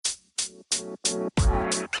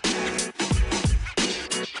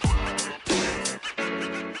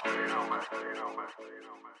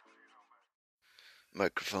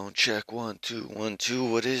Microphone check, 1 2 1 2.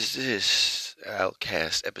 What is this?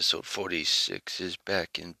 Alcast episode 46 is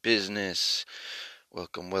back in business.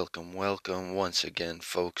 Welcome once again,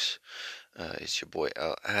 folks. It's your boy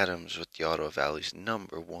Al Adams with the Ottawa Valley's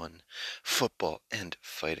 #1 football and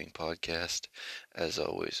fighting podcast. As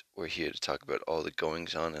always, we're here to talk about all the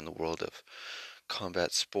goings on in the world of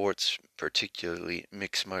combat sports, particularly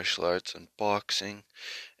mixed martial arts and boxing,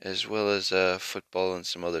 as well as football and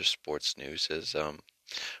some other sports news, as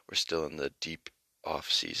we're still in the deep off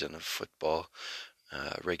season of football.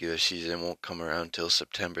 Regular season won't come around till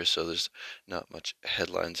September, so there's not much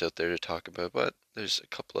headlines out there to talk about, but there's a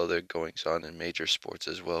couple other goings on in major sports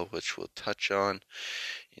as well, which we'll touch on.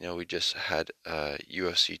 You know, we just had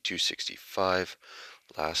UFC 265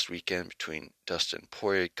 last weekend between Dustin,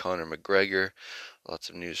 Porier, Conor, McGregor. Lots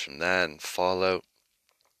of news from that and fallout.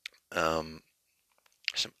 Some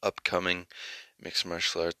upcoming mixed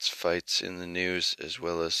martial arts fights in the news, as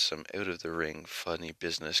well as some out of the ring funny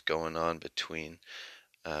business going on between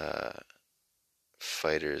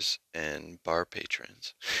fighters and bar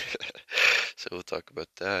patrons. So we'll talk about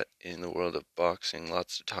that. In the world of boxing,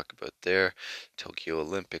 lots to talk about there. Tokyo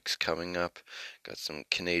Olympics coming up. Got some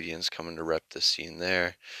Canadians coming to rep the scene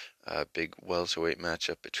there. Big welterweight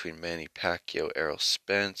matchup between Manny Pacquiao, Errol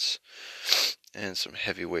Spence, and some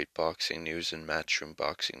heavyweight boxing news and matchroom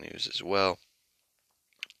boxing news as well.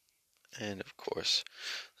 And of course,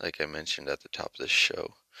 like I mentioned at the top of the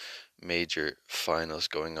show, major finals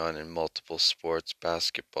going on in multiple sports: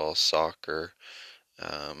 basketball, soccer,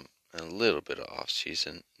 and a little bit of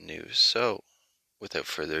off-season news. So, without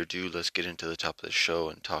further ado, let's get into the top of the show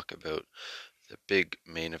and talk about the big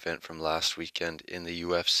main event from last weekend in the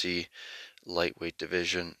UFC lightweight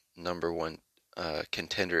division. #1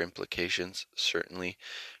 contender implications, certainly,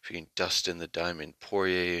 between Dustin the Diamond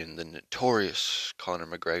Porier and the notorious Conor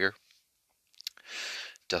McGregor.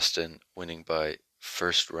 Dustin winning by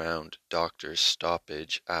first round doctor's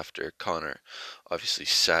stoppage after Conor obviously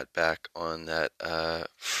sat back on that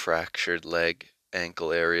fractured leg,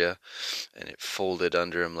 ankle area, and it folded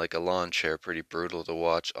under him like a lawn chair. Pretty brutal to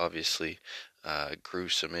watch, obviously.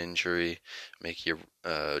 Gruesome injury, make you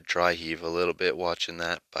dry heave a little bit watching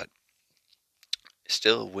that, but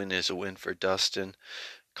still, a win is a win for Dustin.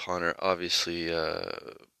 Conor, obviously,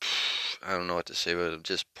 I don't know what to say about him.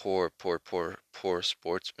 Just poor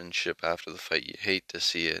sportsmanship after the fight. You hate to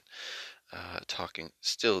see it.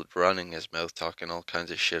 Still running his mouth, talking all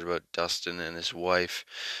kinds of shit about Dustin and his wife,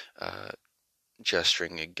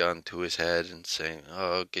 gesturing a gun to his head and saying,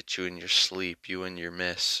 "Oh, I'll get you in your sleep, you and your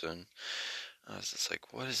miss." And I was just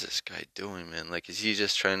like, what is this guy doing, man? Like, is he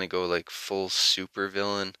just trying to go like full super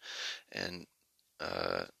villain and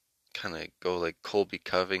kind of go like Colby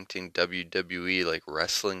Covington, WWE, like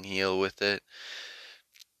wrestling heel with it?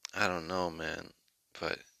 I don't know, man,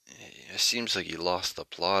 but it seems like he lost the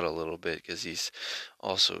plot a little bit, because he's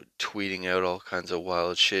also tweeting out all kinds of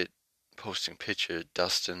wild shit, posting pictures of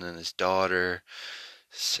Dustin and his daughter,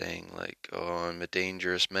 saying like, "Oh, I'm a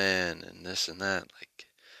dangerous man," and this and that. Like,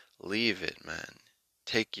 leave it, man.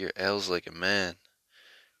 Take your L's like a man.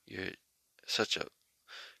 You're such a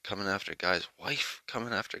coming after a guy's wife,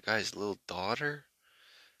 coming after a guy's little daughter.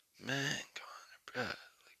 Man, Connor, bruh,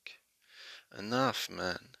 like, enough,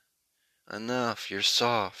 man. Enough. You're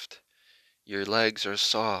soft. Your legs are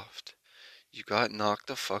soft. You got knocked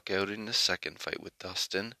the fuck out in the second fight with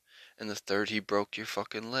Dustin, and the third he broke your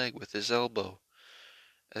fucking leg with his elbow.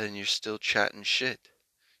 And then you're still chatting shit.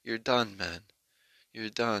 You're done, man. You're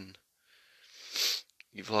done.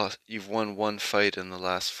 You've won one fight in the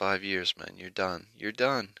last 5 years, man. You're done. You're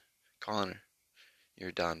done. Connor,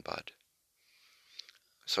 you're done, bud.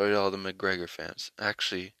 Sorry to all the McGregor fans.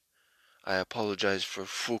 Actually, I apologize for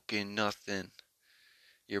fucking nothing.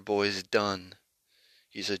 Your boy's done.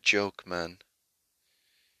 He's a joke, man.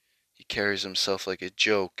 He carries himself like a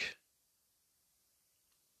joke.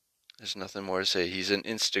 There's nothing more to say. He's an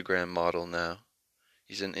Instagram model now.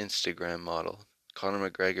 He's an Instagram model. Conor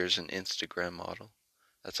McGregor's an Instagram model.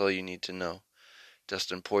 That's all you need to know.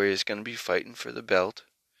 Dustin Poirier is going to be fighting for the belt.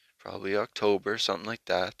 Probably October, something like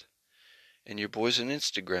that. And your boy's an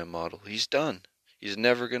Instagram model. He's done. He's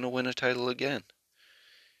never going to win a title again.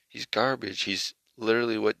 He's garbage. He's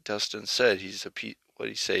literally what Dustin said. He's a what do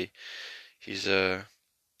you say? He's a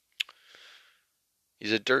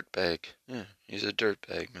dirtbag. Yeah, he's a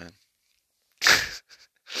dirtbag, man.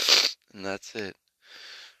 And that's it.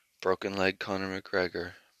 Broken leg Conor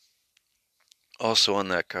McGregor. Also on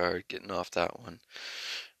that card, getting off that one.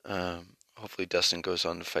 hopefully Dustin goes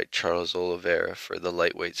on to fight Charles Oliveira for the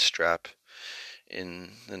lightweight strap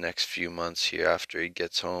in the next few months here after he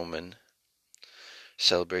gets home and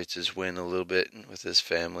celebrates his win a little bit with his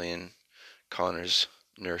family, and Conor's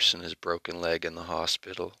nursing his broken leg in the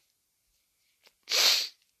hospital.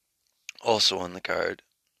 Also on the card,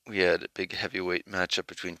 we had a big heavyweight matchup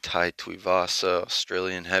between Tai Tuivasa,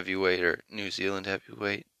 Australian heavyweight or New Zealand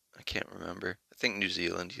heavyweight. I can't remember. I think New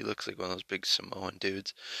Zealand. He looks like one of those big Samoan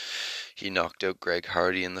dudes. He knocked out Greg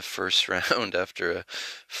Hardy in the first round after a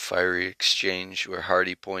fiery exchange where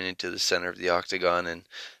Hardy pointed to the center of the octagon and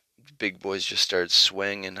the big boys just started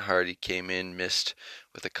swinging. Hardy came in, missed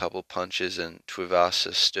with a couple punches, and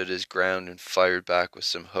Tuivasa stood his ground and fired back with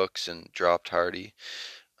some hooks and dropped Hardy.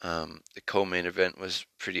 The co-main event was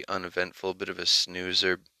pretty uneventful, a bit of a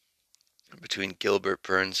snoozer between Gilbert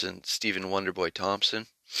Burns and Stephen Wonderboy Thompson.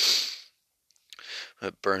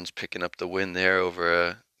 Burns picking up the win there over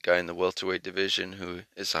a guy in the welterweight division who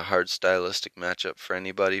is a hard stylistic matchup for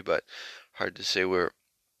anybody, but hard to say where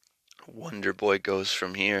Wonderboy goes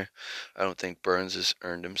from here. I don't think Burns has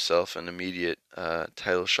earned himself an immediate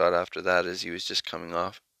title shot after that, as he was just coming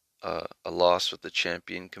off a loss with the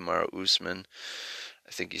champion Kamaru Usman.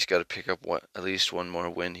 I think he's got to pick up at least one more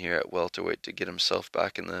win here at welterweight to get himself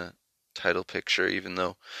back in the title picture, even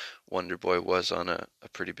though Wonderboy was on a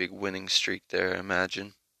pretty big winning streak there, I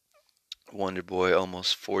imagine. Wonderboy,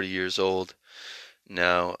 almost 40 years old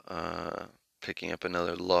now, picking up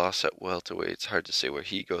another loss at welterweight. It's hard to say where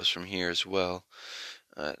he goes from here as well.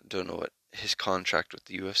 Don't know what his contract with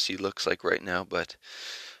the UFC looks like right now, but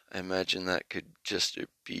I imagine that could just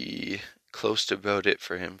be close to about it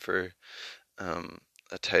for him for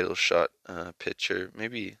a title shot picture.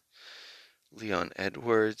 Maybe Leon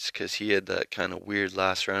Edwards, because he had that kind of weird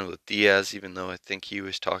last round with Diaz, even though I think he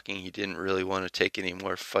was talking he didn't really want to take any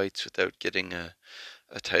more fights without getting a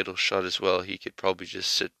title shot as well. He could probably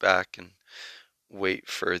just sit back and wait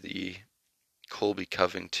for the Colby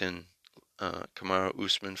Covington Kamaru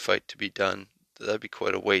Usman fight to be done. That'd be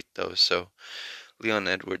quite a wait though, so Leon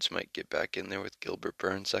Edwards might get back in there with Gilbert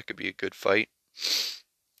Burns. That could be a good fight.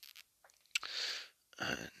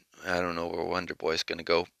 I don't know where Wonderboy's going to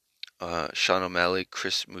go. Sean O'Malley,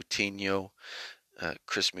 Chris Moutinho.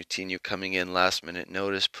 Chris Moutinho coming in last minute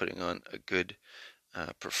notice, putting on a good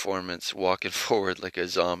performance, walking forward like a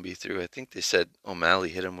zombie through. I think they said O'Malley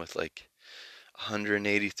hit him with like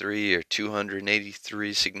 183 or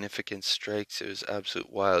 283 significant strikes. It was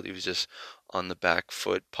absolute wild. He was just on the back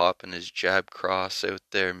foot, popping his jab cross out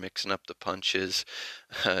there, mixing up the punches,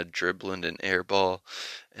 dribbling an air ball,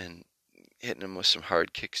 and hitting him with some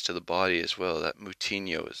hard kicks to the body as well. That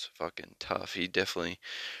Moutinho is fucking tough. He definitely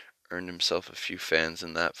earned himself a few fans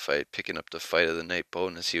in that fight, picking up the fight of the night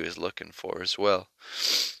bonus he was looking for as well.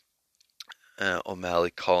 O'Malley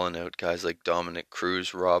calling out guys like Dominic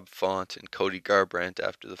Cruz, Rob Font, and Cody Garbrandt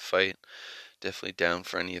after the fight. Definitely down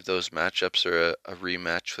for any of those matchups or a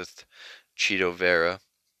rematch with Chito Vera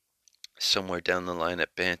somewhere down the line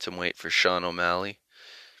at bantamweight for Sean O'Malley.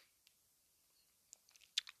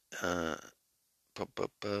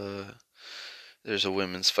 There's a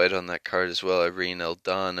women's fight on that card as well. Irene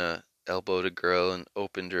Aldana elbowed a girl and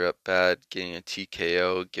opened her up bad, getting a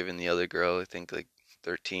TKO, giving the other girl, I think, like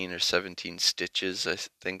 13 or 17 stitches. I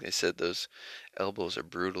think they said those elbows are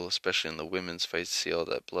brutal, especially in the women's fights. See all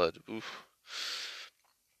that blood. Oof.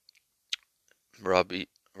 Robbie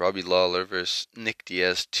Lawler versus Nick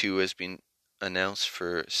Diaz 2 has been announced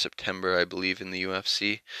for September, I believe, in the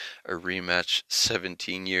UFC. A rematch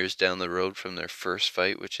 17 years down the road from their first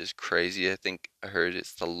fight, which is crazy. I think I heard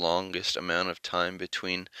it's the longest amount of time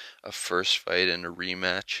between a first fight and a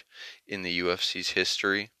rematch in the UFC's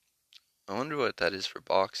history. I wonder what that is for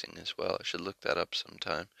boxing as well. I should look that up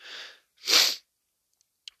sometime.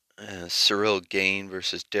 Cyril Gain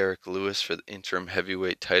versus Derek Lewis for the interim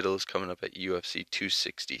heavyweight title is coming up at UFC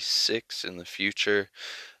 266 in the future.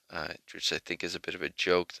 Which I think is a bit of a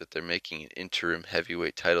joke that they're making an interim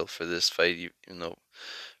heavyweight title for this fight, even though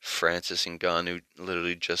Francis Ngannou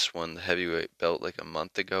literally just won the heavyweight belt like a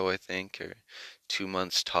month ago, I think, or 2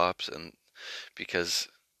 months tops, and because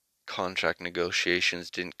contract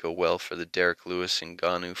negotiations didn't go well for the Derek Lewis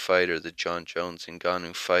Ngannou fight or the John Jones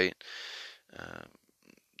Ngannou fight.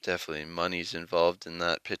 Definitely money's involved in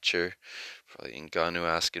that picture. Probably Ngannou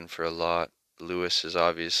asking for a lot. Lewis is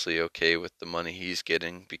obviously okay with the money he's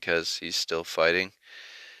getting because he's still fighting.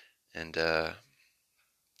 And yeah,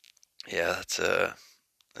 that's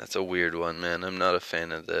a weird one, man. I'm not a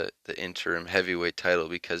fan of the interim heavyweight title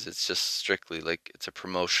because it's just strictly like it's a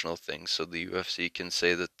promotional thing, so the UFC can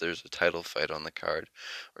say that there's a title fight on the card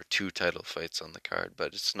or 2 title fights on the card,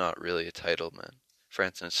 but it's not really a title, man.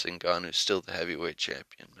 Francis Ngannou's still the heavyweight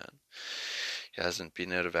champion, man. He hasn't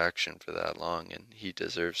been out of action for that long, and he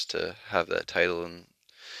deserves to have that title. And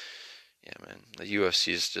yeah, man, the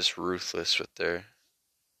UFC is just ruthless with their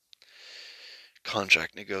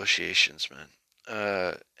contract negotiations, man.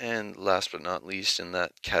 And last but not least, in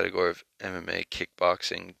that category of MMA,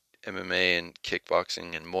 kickboxing, MMA and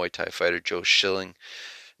kickboxing and Muay Thai fighter Joe Schilling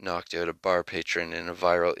knocked out a bar patron in a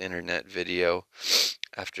viral internet video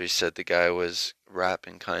after he said the guy was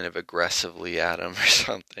rapping kind of aggressively at him or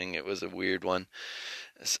something. It was a weird one.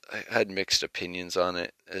 I had mixed opinions on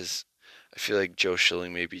it, as I feel like Joe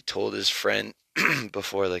Schilling maybe told his friend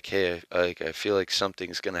before, like, hey, I feel like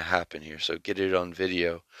something's gonna happen here, so get it on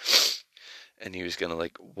video. And he was gonna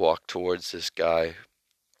like walk towards this guy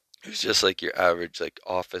who's just like your average like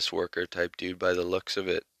office worker type dude by the looks of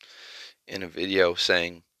it, in a video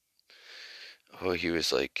saying, oh, he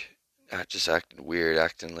was like just acting weird,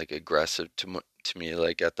 acting like aggressive to me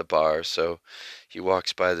like at the bar. So he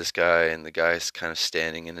walks by this guy, and the guy's kind of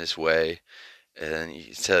standing in his way, and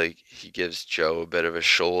he gives Joe a bit of a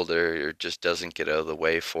shoulder, or just doesn't get out of the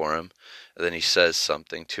way for him. And then he says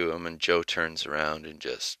something to him, and Joe turns around and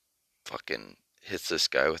just fucking hits this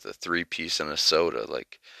guy with a 3-piece and a soda.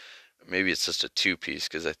 Like, maybe it's just a 2-piece,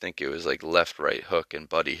 because I think it was like left, right hook, and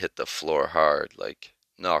Buddy hit the floor hard, like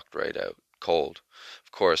knocked right out cold.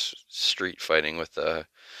 Of course, street fighting with a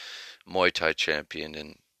Muay Thai champion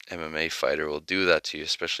and MMA fighter will do that to you,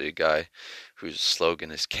 especially a guy whose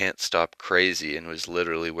slogan is "Can't Stop Crazy" and was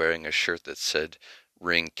literally wearing a shirt that said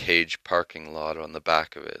 "Ring Cage Parking Lot" on the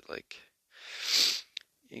back of it. Like,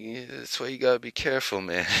 that's why you gotta be careful,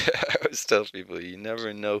 man. I always tell people, you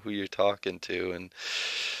never know who you're talking to, and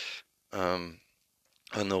on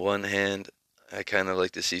the one hand, I kind of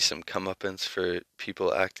like to see some comeuppance for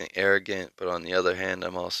people acting arrogant, but on the other hand,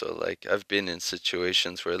 I'm also like, I've been in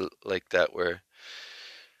situations where like that, where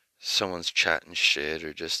someone's chatting shit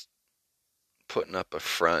or just putting up a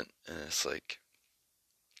front, and it's like,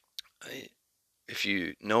 I, if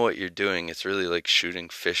you know what you're doing, it's really like shooting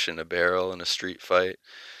fish in a barrel in a street fight.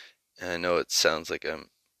 And I know it sounds like I'm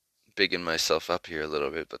bigging myself up here a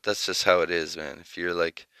little bit, but that's just how it is, man. If you're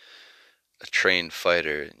like a trained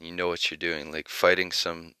fighter and you know what you're doing, like fighting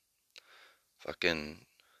some fucking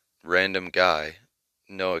random guy,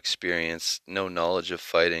 no experience, no knowledge of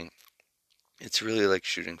fighting, it's really like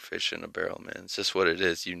shooting fish in a barrel, man. It's just what it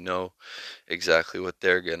is. You know exactly what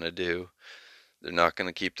they're gonna do. They're not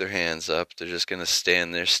gonna keep their hands up. They're just gonna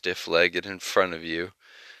stand there stiff-legged in front of you,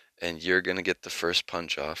 and you're gonna get the first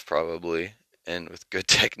punch off probably, and with good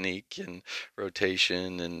technique and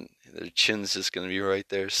rotation, and their chin's just gonna be right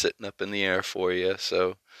there sitting up in the air for you.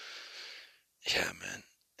 So yeah, man,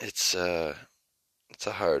 it's a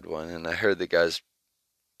hard one, and I heard the guy's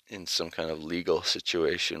in some kind of legal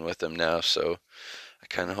situation with him now, so I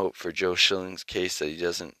kind of hope for Joe Schilling's case that he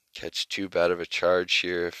doesn't catch too bad of a charge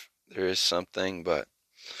here if there is something, but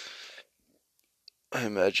I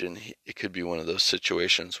imagine it could be one of those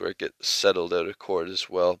situations where it gets settled out of court as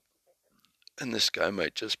well, and this guy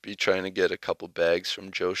might just be trying to get a couple bags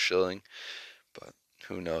from Joe Schilling, but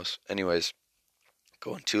who knows. Anyways,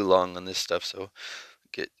 going too long on this stuff, so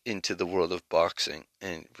get into the world of boxing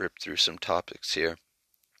and rip through some topics here.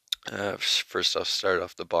 First off, start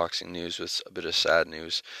off the boxing news with a bit of sad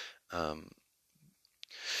news. Um,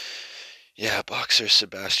 yeah, boxer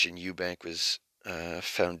Sebastian Eubank was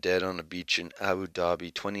found dead on a beach in Abu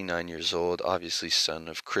Dhabi, 29 years old, obviously son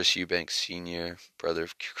of Chris Eubank Sr., brother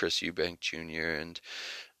of Chris Eubank Jr., and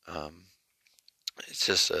um, it's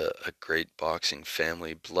just a great boxing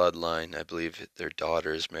family bloodline. I believe their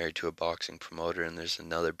daughter is married to a boxing promoter, and there's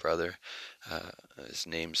another brother. His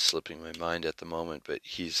name's slipping my mind at the moment, but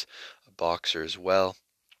he's a boxer as well.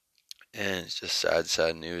 And it's just sad,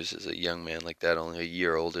 sad news as a young man like that, only a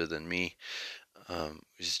year older than me.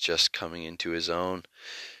 He's just coming into his own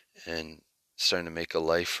and starting to make a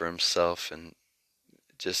life for himself, and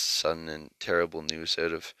just sudden and terrible news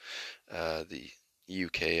out of the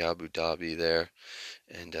UK, Abu Dhabi there.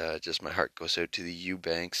 And just my heart goes out to the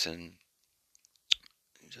Eubanks, and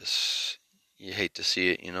just, you hate to see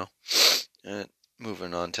it, you know.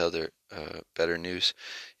 Moving on to other better news.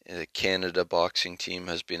 The Canada boxing team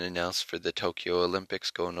has been announced for the Tokyo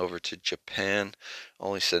Olympics, going over to Japan,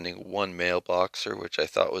 only sending one male boxer, which I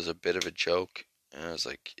thought was a bit of a joke. And I was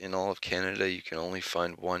like, in all of Canada, you can only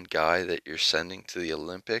find one guy that you're sending to the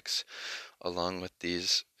Olympics, along with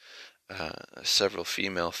these several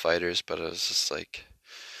female fighters. But I was just like,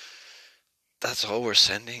 that's all we're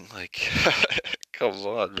sending? Like, come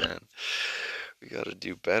on, man. We gotta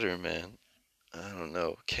do better, man. I don't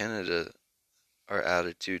know. Canada, our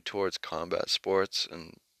attitude towards combat sports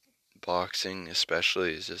and boxing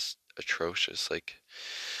especially is just atrocious. Like,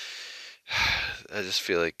 I just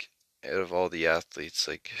feel like out of all the athletes,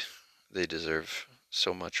 like, they deserve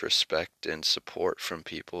so much respect and support from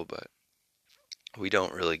people, but we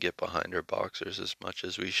don't really get behind our boxers as much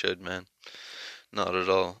as we should, man. Not at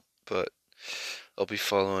all. But I'll be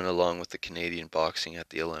following along with the Canadian boxing at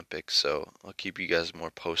the Olympics, so I'll keep you guys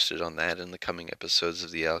more posted on that in the coming episodes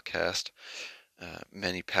of the Alcast.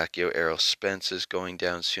 Manny Pacquiao Errol Spence is going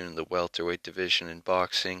down soon in the welterweight division in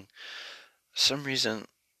boxing. For some reason,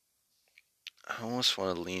 I almost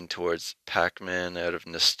want to lean towards Pac-Man out of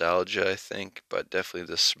nostalgia, I think, but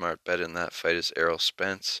definitely the smart bet in that fight is Errol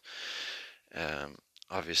Spence.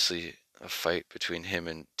 Obviously, a fight between him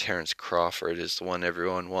and Terence Crawford is the one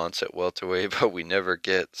everyone wants at welterweight, but we never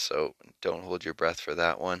get, so don't hold your breath for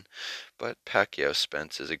that one. But Pacquiao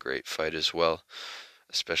Spence is a great fight as well,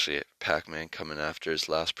 especially Pac-Man coming after his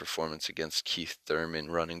last performance against Keith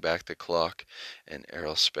Thurman, running back the clock, and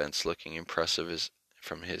Errol Spence looking impressive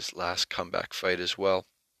from his last comeback fight as well.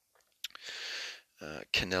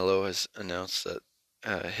 Canelo has announced that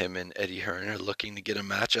him and Eddie Hearn are looking to get a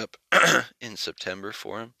matchup in September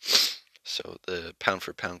for him. So the pound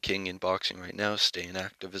for pound king in boxing right now, staying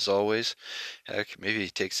active as always. Heck, maybe he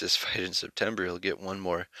takes this fight in September, he'll get one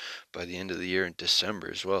more by the end of the year in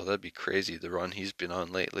December as well. That'd be crazy, the run he's been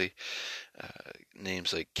on lately.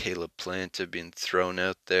 Names like Caleb Plant have been thrown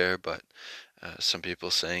out there, but some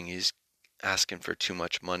people saying he's asking for too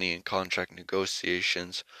much money in contract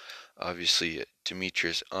negotiations. Obviously,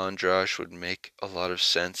 Demetrius Andrade would make a lot of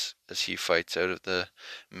sense as he fights out of the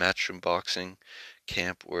Matchroom Boxing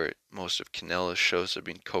camp where most of Canelo's shows have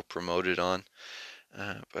been co-promoted on.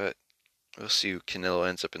 But we'll see who Canelo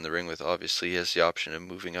ends up in the ring with. Obviously, he has the option of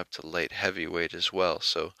moving up to light heavyweight as well.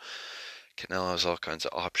 So Canelo has all kinds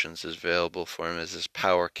of options available for him as his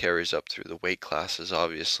power carries up through the weight classes,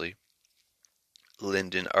 obviously.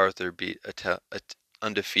 Lyndon Arthur beat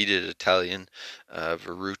undefeated Italian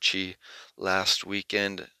Verrucci last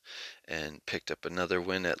weekend and picked up another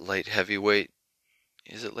win at light heavyweight.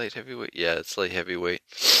 Is it light heavyweight? Yeah, it's light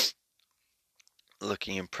heavyweight.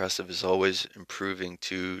 Looking impressive as always, improving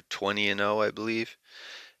to 20-0, I believe,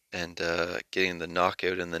 and getting the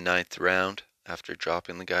knockout in the 9th round after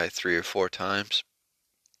dropping the guy 3 or 4 times.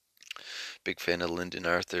 Big fan of Lyndon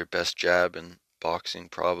Arthur, best jab in boxing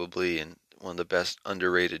probably, and one of the best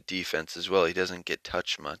underrated defense as well. He doesn't get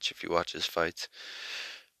touched much if you watch his fights.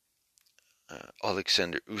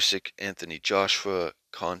 Alexander Usyk, Anthony Joshua,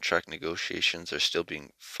 contract negotiations are still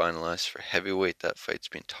being finalized for heavyweight. That fight's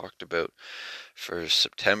being talked about for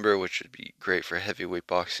September, which would be great for heavyweight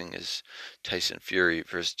boxing, as Tyson Fury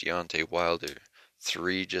versus Deontay Wilder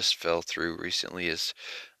 3 just fell through recently, as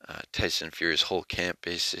Tyson Fury's whole camp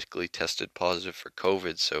basically tested positive for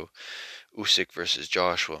COVID. So Usyk versus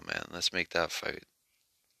Joshua, man, let's make that fight.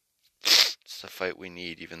 It's the fight we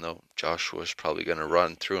need, even though Joshua's probably going to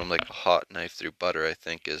run through him like a hot knife through butter, I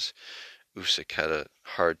think, as Usyk had a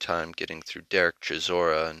hard time getting through Derek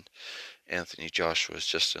Chisora, and Anthony Joshua's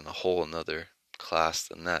just in a whole another class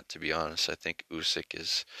than that, to be honest. I think Usyk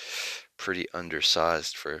is pretty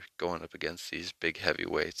undersized for going up against these big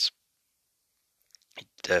heavyweights. He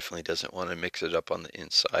definitely doesn't want to mix it up on the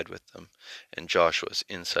inside with them. And Joshua's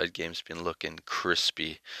inside game's been looking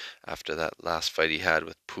crispy after that last fight he had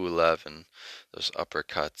with Pulev and those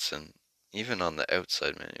uppercuts. And even on the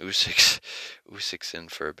outside, man, Usyk's in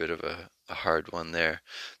for a bit of a hard one there.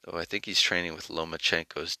 Though I think he's training with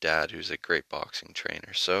Lomachenko's dad, who's a great boxing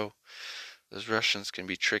trainer. So those Russians can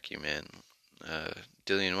be tricky, man.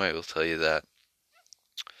 Dillian White will tell you that.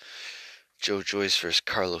 Joe Joyce versus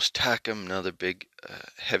Carlos Takam, another big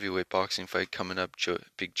heavyweight boxing fight coming up.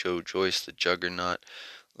 Big Joe Joyce, the juggernaut,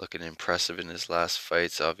 looking impressive in his last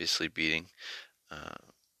fights, obviously beating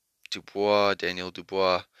Daniel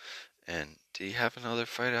Dubois. And did he have another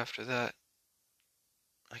fight after that?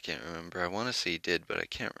 I can't remember. I want to say he did, but I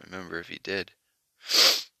can't remember if he did.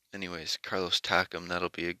 Anyways, Carlos Takam, that'll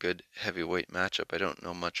be a good heavyweight matchup. I don't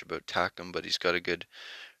know much about Takam, but he's got a good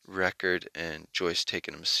record, and Joyce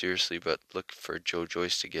taking him seriously, but look for Joe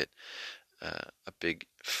Joyce to get a big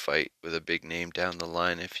fight with a big name down the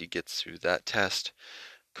line if he gets through that test.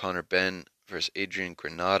 Conor Benn versus Adrian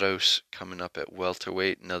Granados coming up at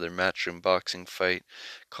welterweight, another matchroom boxing fight.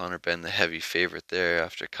 Conor Benn the heavy favorite there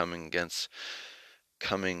after coming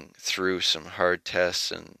through some hard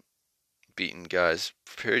tests and beating guys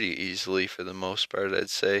pretty easily for the most part, I'd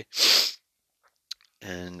say.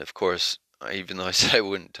 And of course, even though I said I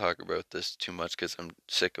wouldn't talk about this too much because I'm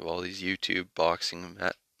sick of all these YouTube boxing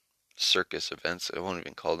circus events, I won't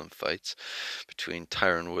even call them fights, between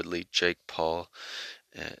Tyron Woodley, Jake Paul,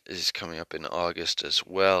 is coming up in August as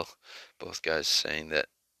well. Both guys saying that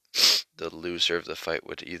the loser of the fight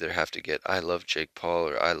would either have to get "I love Jake Paul"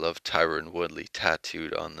 or "I love Tyron Woodley"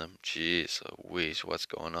 tattooed on them. Jeez Louise, what's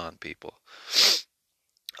going on, people?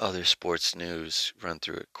 Other sports news, run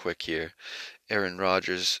through it quick here. Aaron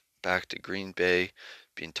Rodgers back to Green Bay,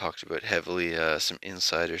 being talked about heavily. Some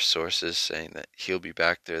insider sources saying that he'll be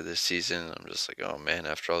back there this season. I'm just like, oh man,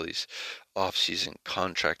 after all these off-season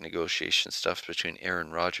contract negotiation stuff between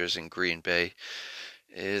Aaron Rodgers and Green Bay,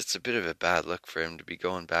 it's a bit of a bad look for him to be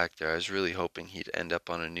going back there. I was really hoping he'd end up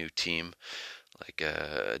on a new team like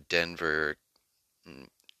Denver.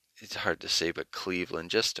 It's hard to say, but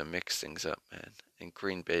Cleveland, just to mix things up, man. And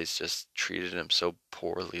Green Bay's just treated him so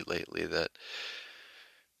poorly lately that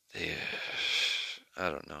they, I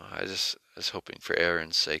don't know. I was hoping for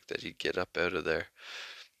Aaron's sake that he'd get up out of there.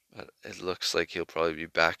 But it looks like he'll probably be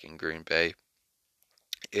back in Green Bay.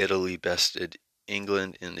 Italy bested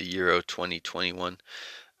England in the Euro 2021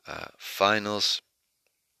 finals,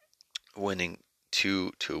 winning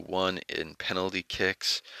 2-1 in penalty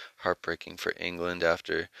kicks. Heartbreaking for England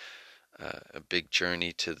after a big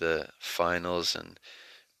journey to the finals and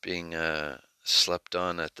being slept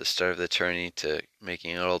on at the start of the tourney to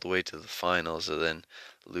making it all the way to the finals and then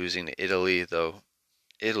losing to Italy, though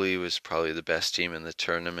Italy was probably the best team in the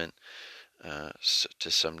tournament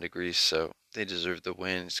to some degree, so they deserve the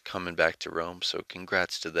win. It's coming back to Rome, so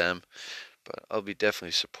congrats to them. But I'll be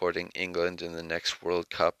definitely supporting England in the next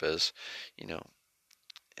World Cup, as you know,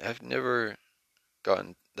 I've never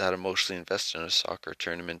gotten that emotionally invested in a soccer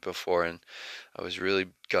tournament before, and I was really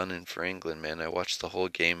gunning for England, man. I watched the whole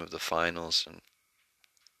game of the finals, and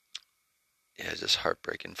yeah, just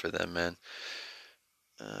heartbreaking for them, man.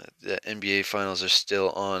 The NBA finals are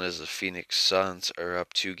still on as the Phoenix Suns are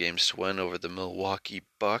up 2-1 over the Milwaukee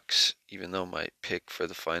Bucks, even though my pick for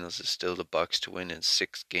the finals is still the Bucks to win in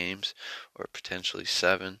 6 games or potentially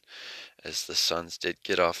 7, as the Suns did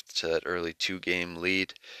get off to that early 2-game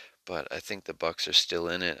lead. But I think the Bucks are still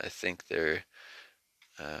in it. I think they're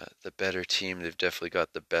the better team. They've definitely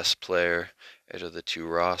got the best player out of the two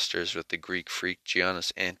rosters with the Greek freak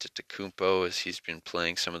Giannis Antetokounmpo, as he's been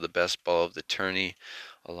playing some of the best ball of the tourney,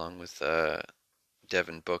 along with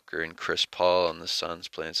Devin Booker and Chris Paul on the Suns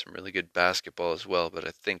playing some really good basketball as well. But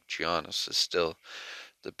I think Giannis is still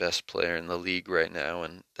the best player in the league right now,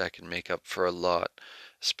 and that can make up for a lot,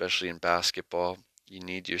 especially in basketball. You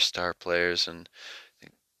need your star players, and I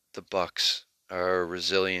think the Bucks are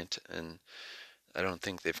resilient, and I don't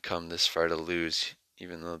think they've come this far to lose,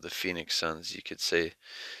 even though the Phoenix Suns, you could say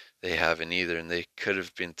they haven't either, and they could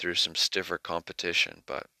have been through some stiffer competition,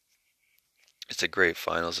 but it's a great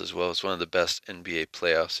finals as well. It's one of the best NBA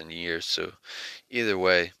playoffs in years, so either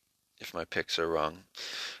way, if my picks are wrong,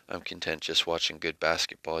 I'm content just watching good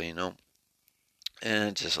basketball, you know.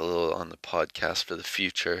 And just a little on the podcast for the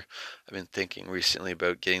future. I've been thinking recently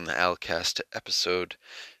about getting the Alcast to episode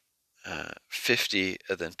 50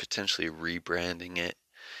 and then potentially rebranding it.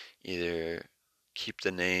 Either keep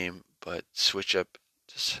the name but switch up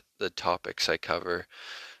the topics I cover,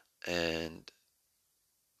 and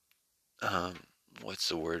what's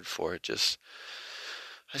the word for it?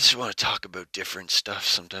 I just want to talk about different stuff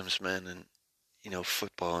sometimes, man, and you know,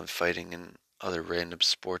 football and fighting and other random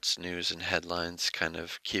sports news and headlines kind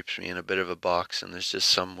of keeps me in a bit of a box, and there's just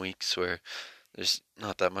some weeks where there's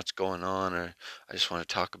not that much going on, or I just want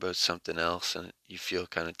to talk about something else, and you feel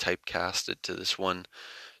kind of typecasted to this one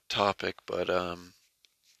topic. But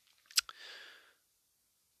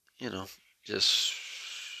you know, just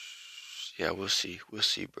yeah, we'll see,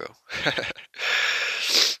 bro.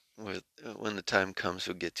 When the time comes,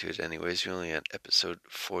 we'll get to it anyways. We're only at episode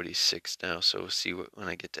 46 now, so we'll see when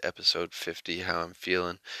I get to episode 50 how I'm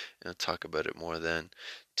feeling, and I'll talk about it more then.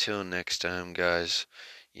 Till next time, guys,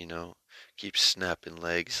 you know, keep snapping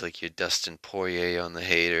legs like you're Dustin Porier on the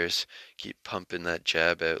haters. Keep pumping that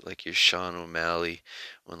jab out like you're Sean O'Malley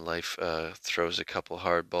when life throws a couple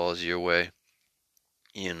hard balls your way.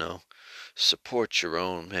 You know, support your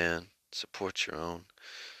own, man. Support your own.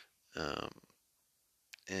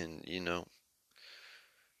 And, you know,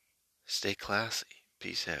 stay classy.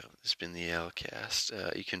 Peace out. This has been the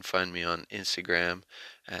Alcast. You can find me on Instagram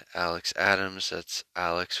at Alex Adams. That's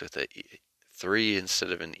Alex with a 3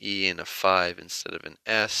 instead of an E and a 5 instead of an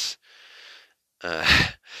S.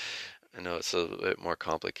 I know it's a little bit more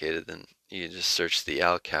complicated than you just search the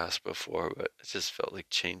Alcast before, but it just felt like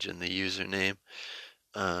changing the username.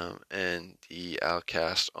 And the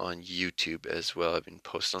Alcast on YouTube as well. I've been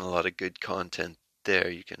posting a lot of good content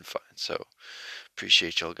there you can find. So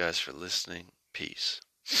appreciate y'all guys for listening. Peace.